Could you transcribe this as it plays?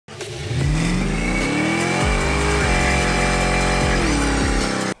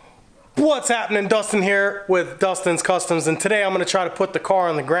What's happening? Dustin here with Dustin's Customs, and today I'm going to try to put the car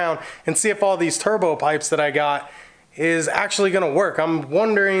on the ground and see if all these turbo pipes that I got is actually going to work. I'm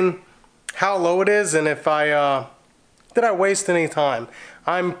wondering how low it is and if did I waste any time.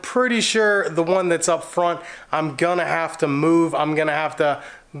 I'm pretty sure the one that's up front I'm gonna have to move. I'm gonna have to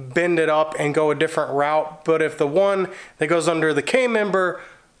bend it up and go a different route, but if the one that goes under the K-member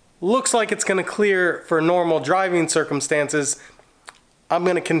looks like it's gonna clear for normal driving circumstances, I'm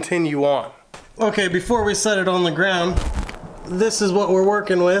gonna continue on. Okay, before we set it on the ground, this is what we're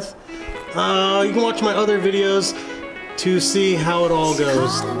working with. You can watch my other videos to see how it all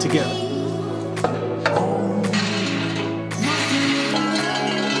goes together.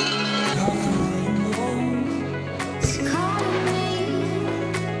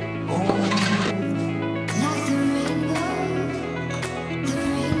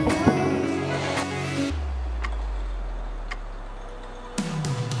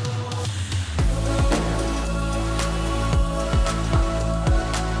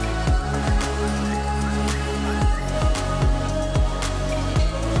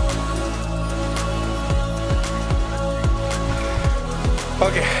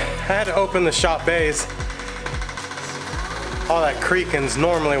 Okay, I had to open the shop bays. All that creaking's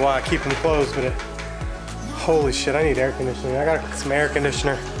normally why I keep them closed, but holy shit, I need air conditioning. I got some air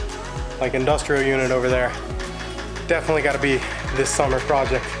conditioner, like industrial unit over there. Definitely gotta be this summer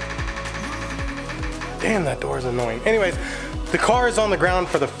project. Damn, that door's annoying. Anyways, the car is on the ground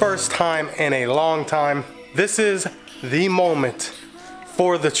for the first time in a long time. This is the moment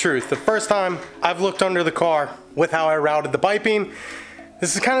for the truth. The first time I've looked under the car with how I routed the piping.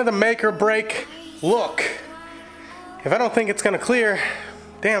 This is kind of the make or break look. If I don't think it's gonna clear,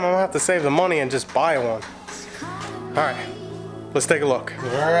 damn, I'm gonna have to save the money and just buy one. All right, let's take a look.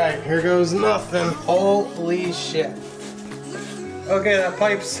 All right, here goes nothing. Holy shit. Okay, that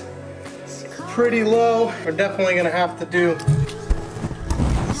pipe's pretty low. We're definitely gonna have to do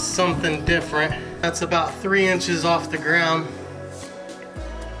something different. That's about 3 inches off the ground.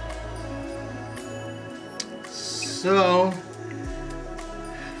 So,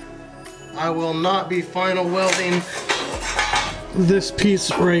 I will not be final welding this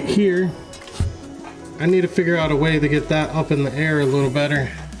piece right here. I need to figure out a way to get that up in the air a little better.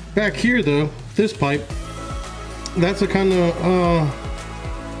 Back here though, this pipe, that's a kind of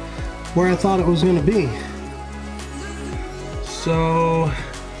where I thought it was gonna be. So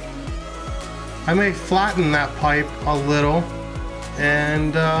I may flatten that pipe a little,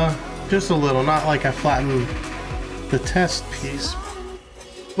 and just a little, not like I flattened the test piece,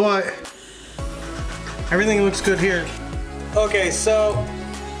 but everything looks good here. Okay, so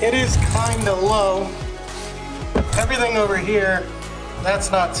it is kind of low. Everything over here,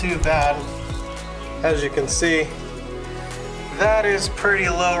 that's not too bad. As you can see, that is pretty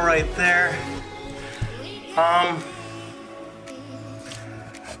low right there.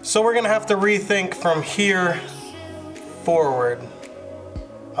 So we're gonna have to rethink from here forward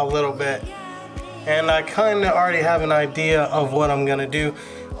a little bit. And I kind of already have an idea of what I'm gonna do.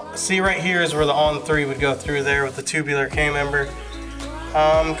 See, right here is where the on-3 would go through there with the tubular K-member.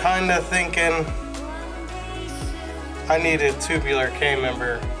 I'm kind of thinking I need a tubular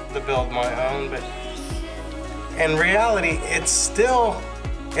K-member to build my own, but in reality,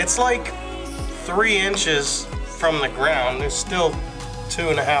 it's like 3 inches from the ground. There's still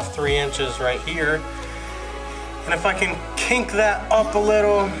 2.5, 3 inches right here. And if I can kink that up a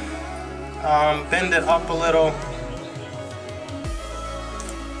little, bend it up a little,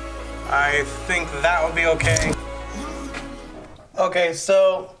 I think that would be okay. Okay,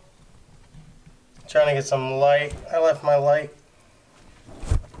 so trying to get some light. I left my light.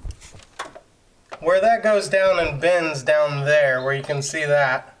 Where that goes down and bends down there, where you can see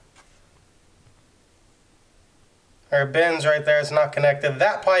that, or bends right there, it's not connected.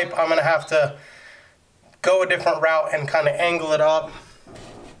 That pipe, I'm gonna have to go a different route and kind of angle it up.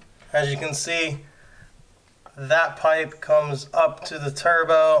 As you can see, that pipe comes up to the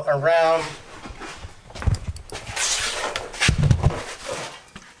turbo, around.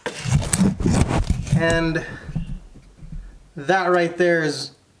 And that right there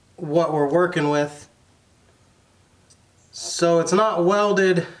is what we're working with. So it's not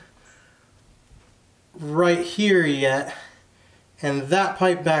welded right here yet. And that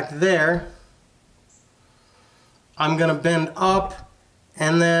pipe back there, I'm gonna bend up,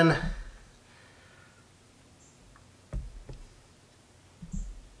 and then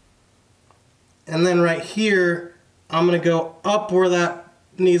right here, I'm gonna go up where that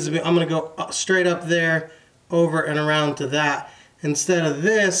needs to be. I'm gonna go straight up there, over and around to that. Instead of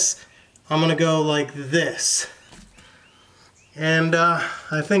this, I'm gonna go like this. And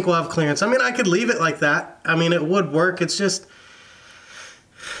I think we'll have clearance. I mean, I could leave it like that. I mean, it would work. It's just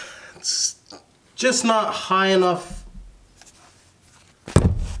not high enough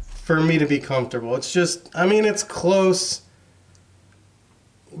for me to be comfortable. It's just, I mean, it's close,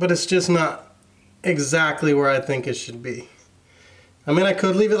 but it's just not exactly where I think it should be. I mean, I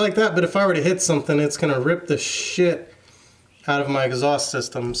could leave it like that, but if I were to hit something, it's gonna rip the shit out of my exhaust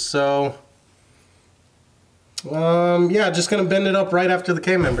system. So yeah, just gonna bend it up right after the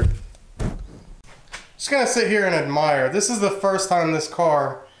K-member. Just gonna sit here and admire. This is the first time this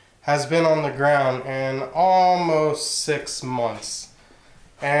car has been on the ground in almost 6 months.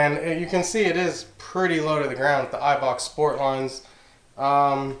 And you can see it is pretty low to the ground with the iBox Sport lines.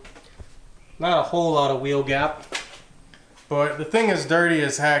 Not a whole lot of wheel gap, but the thing is dirty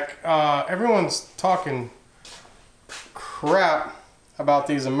as heck. Everyone's talking crap about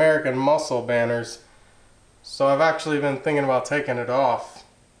these American Muscle banners. So I've actually been thinking about taking it off.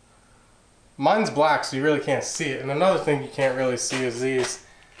 Mine's black, so you really can't see it. And another thing you can't really see is these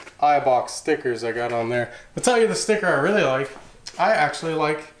iBox stickers I got on there. I'll tell you the sticker I really like. I actually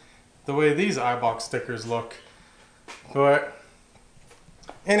like the way these iBox stickers look. But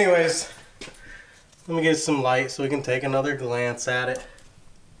anyways, let me get some light so we can take another glance at it.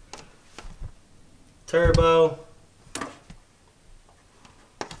 Turbo.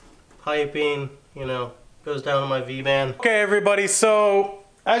 Piping, you know, goes down to my V-band. Okay everybody, so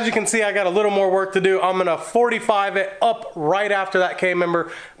as you can see, I got a little more work to do. I'm gonna 45 it up right after that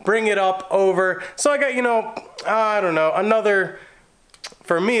K-member, bring it up over. So I got, you know, I don't know, another,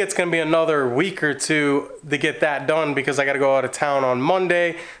 for me it's gonna be another week or two to get that done because I gotta go out of town on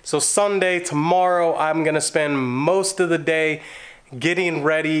Monday. So Sunday, tomorrow, I'm gonna spend most of the day getting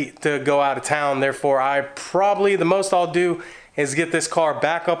ready to go out of town. Therefore, the most I'll do is get this car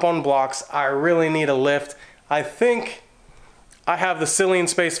back up on blocks. I really need a lift. I think I have the ceiling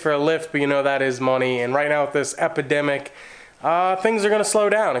space for a lift, but you know that is money. And right now with this epidemic, things are gonna slow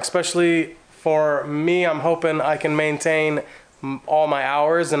down, especially for me. I'm hoping I can maintain all my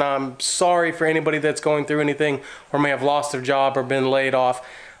hours, and I'm sorry for anybody that's going through anything or may have lost their job or been laid off.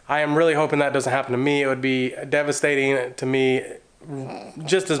 I am really hoping that doesn't happen to me. It would be devastating to me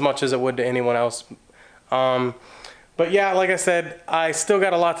just as much as it would to anyone else. But yeah, like I said, I still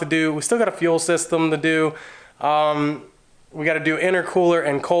got a lot to do. We still got a fuel system to do. We got to do intercooler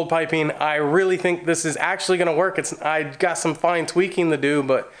and cold piping. I really think this is actually going to work. I got some fine tweaking to do,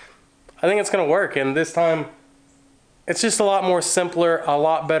 but I think it's going to work. And this time, it's just a lot more simpler, a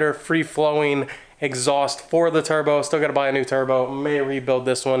lot better free-flowing exhaust for the turbo. Still got to buy a new turbo. May rebuild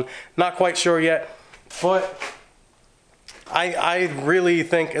this one. Not quite sure yet, but I really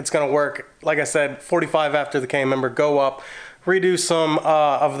think it's gonna work. Like I said, 45 after the K-member, go up, redo some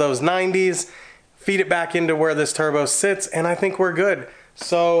of those 90s, feed it back into where this turbo sits, and I think we're good.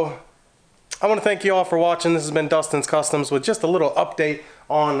 So I want to thank you all for watching. This has been Dustin's Customs with just a little update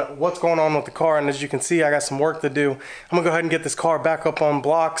on what's going on with the car. And as you can see, I got some work to do. I'm gonna go ahead and get this car back up on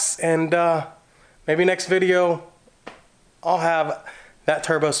blocks, and maybe next video I'll have that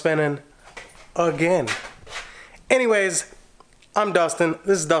turbo spinning again. Anyways, I'm Dustin,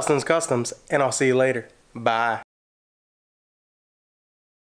 this is Dustin's Customs, and I'll see you later. Bye.